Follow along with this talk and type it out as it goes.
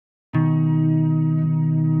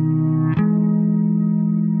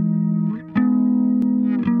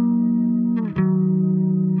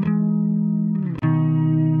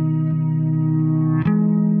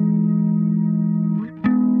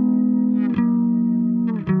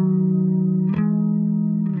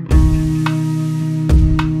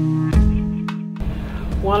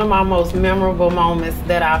One of my most memorable moments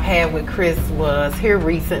that I've had with Chris was here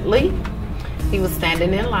recently. He was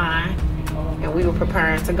standing in line and we were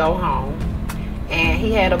preparing to go home. And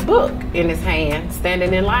he had a book in his hand,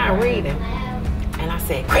 standing in line reading. And I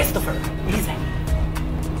said, Christopher. He said,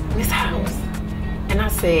 Miss House. And I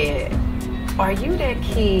said, are you that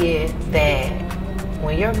kid that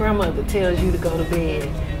when your grandmother tells you to go to bed,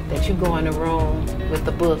 that you go in the room with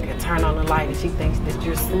the book and turn on the light and she thinks that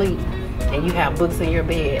you're asleep and you have books in your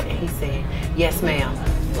bed? And he said, yes, ma'am,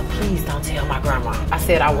 but please don't tell my grandma. I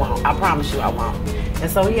said, I won't. I promise you I won't. And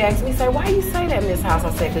so he asked me, he said, why you say that, Miss House?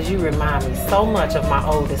 I said, because you remind me so much of my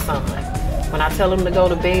oldest son. When I tell him to go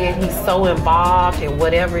to bed, he's so involved in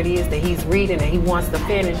whatever it is that he's reading and he wants to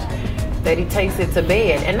finish that he takes it to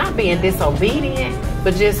bed. And not being disobedient,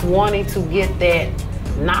 but just wanting to get that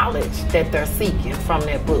knowledge that they're seeking from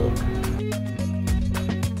that book.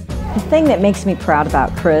 The thing that makes me proud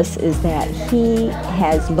about Chris is that he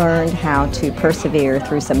has learned how to persevere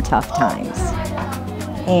through some tough times.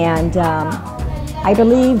 And I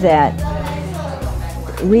believe that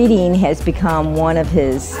reading has become one of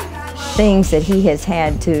his things that he has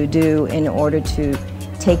had to do in order to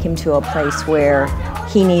take him to a place where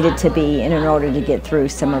he needed to be and in order to get through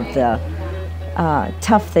some of the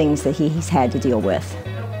tough things that he's had to deal with.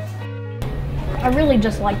 I really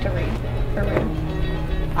just like to read, for real.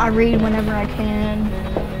 I read whenever I can.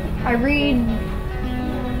 I read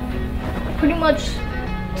pretty much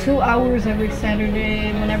 2 hours every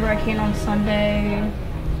Saturday, whenever I can on Sunday.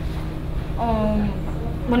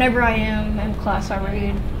 Whenever I am in class, I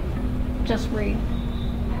read. Just read.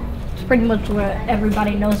 It's pretty much what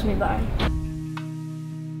everybody knows me by.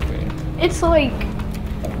 It's like,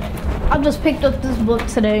 I just picked up this book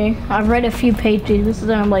today. I've read a few pages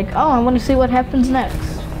and I'm like, oh, I want to see what happens next.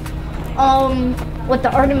 With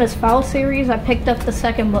the Artemis Fowl series, I picked up the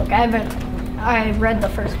second book. I read the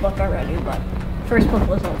first book already, but the first book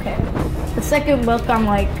was okay. The second book, I'm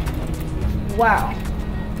like, wow,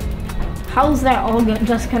 how's that all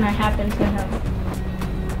just gonna happen to him?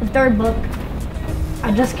 The third book,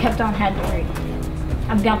 I just kept on had to read.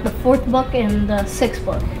 I've got the fourth book and the sixth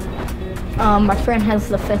book. My friend has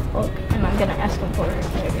the fifth book, and I'm gonna ask him for it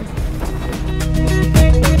later.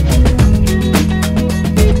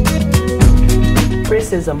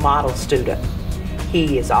 Chris is a model student.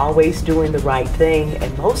 He is always doing the right thing,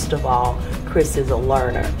 and most of all, Chris is a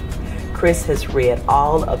learner. Chris has read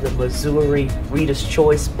all of the Missouri Reader's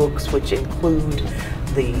Choice books, which include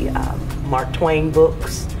the Mark Twain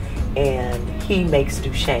books, and he makes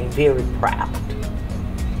Duchesne very proud.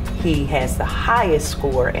 He has the highest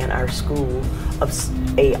score in our school of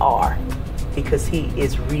AR because he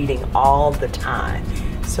is reading all the time.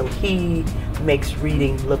 So he makes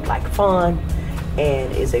reading look like fun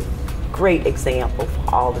and is a great example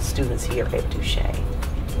for all the students here at Duchesne.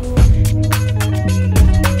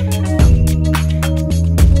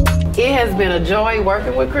 It has been a joy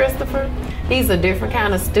working with Christopher. He's a different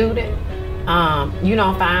kind of student. You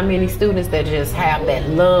don't find many students that just have that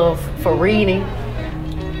love for reading.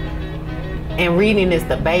 And reading is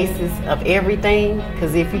the basis of everything,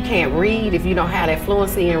 because if you can't read, if you don't have that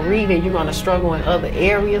fluency in reading, you're going to struggle in other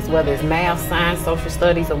areas, whether it's math, science, social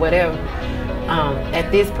studies, or whatever.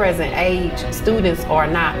 At this present age, students are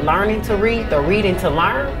not learning to read, they're reading to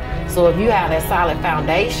learn. So if you have that solid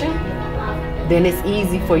foundation, then it's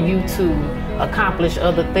easy for you to accomplish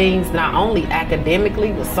other things, not only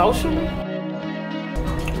academically, but socially.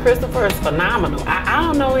 Christopher is phenomenal. I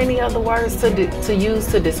don't know any other words to use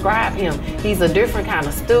to describe him. He's a different kind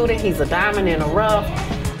of student. He's a diamond in the rough.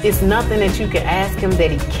 It's nothing that you can ask him that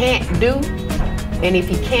he can't do. And if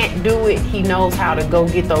he can't do it, he knows how to go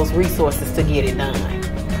get those resources to get it done.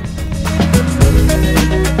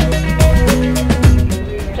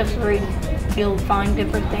 Just read. You'll find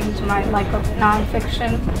different things. You might like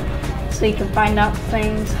nonfiction, so you can find out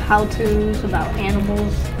things, how-tos about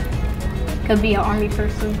animals. Could be an army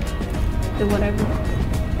person, do whatever.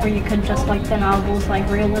 Or you could just like the novels, like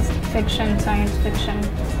realistic fiction, science fiction,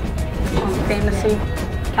 fantasy,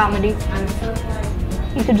 comedy.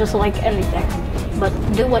 You could just like anything, but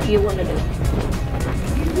do what you want to do.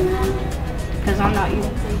 Because I'm not you,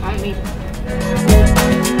 I'm me.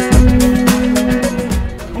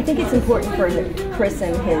 I think it's important for Chris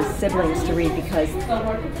and his siblings to read because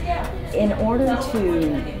in order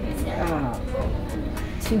to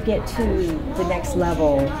get to the next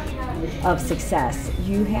level of success,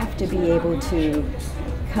 you have to be able to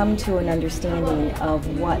come to an understanding of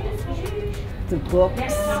what the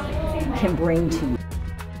books can bring to you.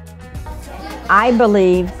 I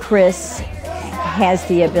believe Chris has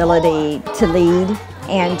the ability to lead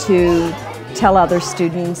and to tell other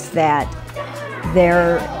students that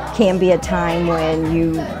there can be a time when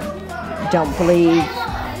you don't believe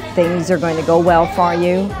things are going to go well for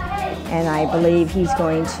you, and I believe he's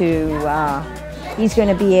going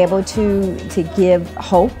to be able to give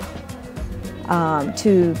hope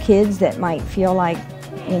to kids that might feel like,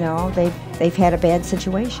 you know, they've had a bad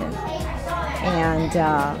situation. And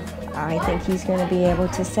I think he's going to be able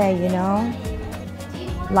to say, you know,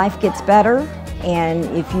 life gets better, and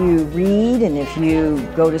if you read and if you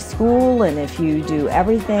go to school and if you do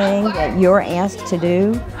everything that you're asked to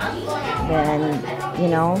do, then, you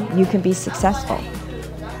know, you can be successful.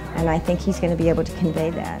 And I think he's going to be able to convey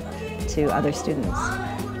that to other students.